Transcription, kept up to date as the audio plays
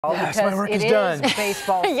Yes, because my work it is done.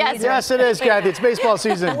 Baseball season. Yes, it is, Kathy. It's baseball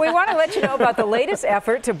season. We want to let you know about the latest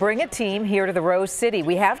effort to bring a team here to the Rose City.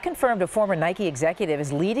 We have confirmed a former Nike executive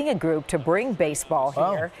is leading a group to bring baseball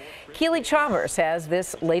here. Keely Chalmers has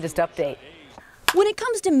this latest update. When it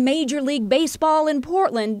comes to Major League Baseball in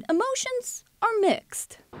Portland, emotions are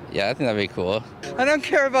mixed. Yeah, I think that'd be cool. I don't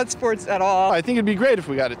care about sports at all. I think it'd be great if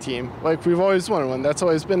we got a team. Like we've always wanted one. That's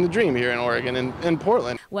always been the dream here in Oregon and in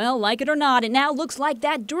Portland. Well, like it or not, it now looks like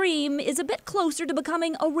that dream is a bit closer to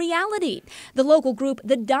becoming a reality. The local group,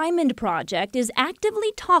 the Diamond Project, is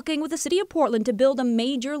actively talking with the city of Portland to build a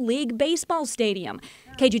Major League Baseball stadium.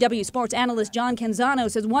 KGW sports analyst John Canzano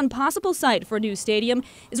says one possible site for a new stadium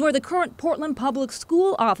is where the current Portland Public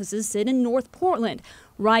School offices sit in North Portland,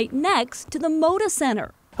 right next to the Moda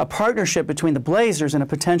Center. A partnership between the Blazers and a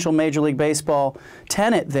potential Major League Baseball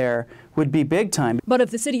tenant there would be big time. But if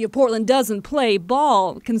the city of Portland doesn't play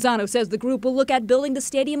ball, Canzano says the group will look at building the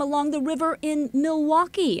stadium along the river in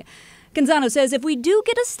Milwaukee. Canzano says if we do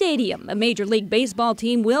get a stadium, a Major League Baseball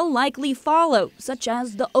team will likely follow, such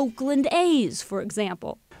as the Oakland A's, for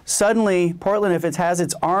example. Suddenly, Portland, if it has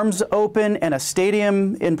its arms open and a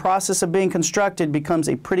stadium in process of being constructed, becomes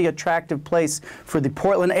a pretty attractive place for the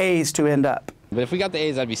Portland A's to end up. But if we got the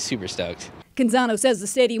A's, I'd be super stoked. Canzano says the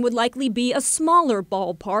stadium would likely be a smaller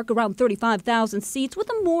ballpark, around 35,000 seats, with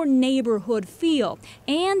a more neighborhood feel.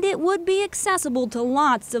 And it would be accessible to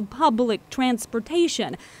lots of public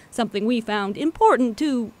transportation, something we found important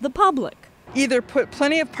to the public. Either put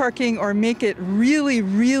plenty of parking or make it really,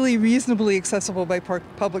 really reasonably accessible by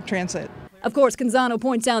public transit. Of course, Canzano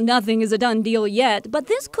points out nothing is a done deal yet, but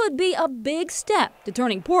this could be a big step to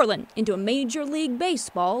turning Portland into a Major League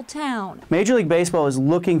Baseball town. Major League Baseball is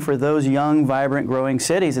looking for those young, vibrant, growing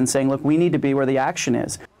cities and saying, look, we need to be where the action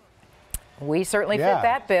is. We certainly fit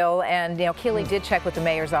that bill, and Keely did check with the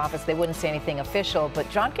mayor's office. They wouldn't say anything official, but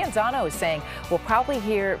John Canzano is saying we'll probably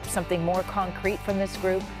hear something more concrete from this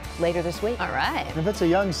group later this week. All right. If it's a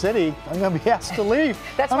young city, I'm going to be asked to leave.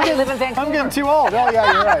 That's why you live in Vancouver. I'm getting too old. Oh,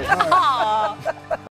 yeah, you're right. All right.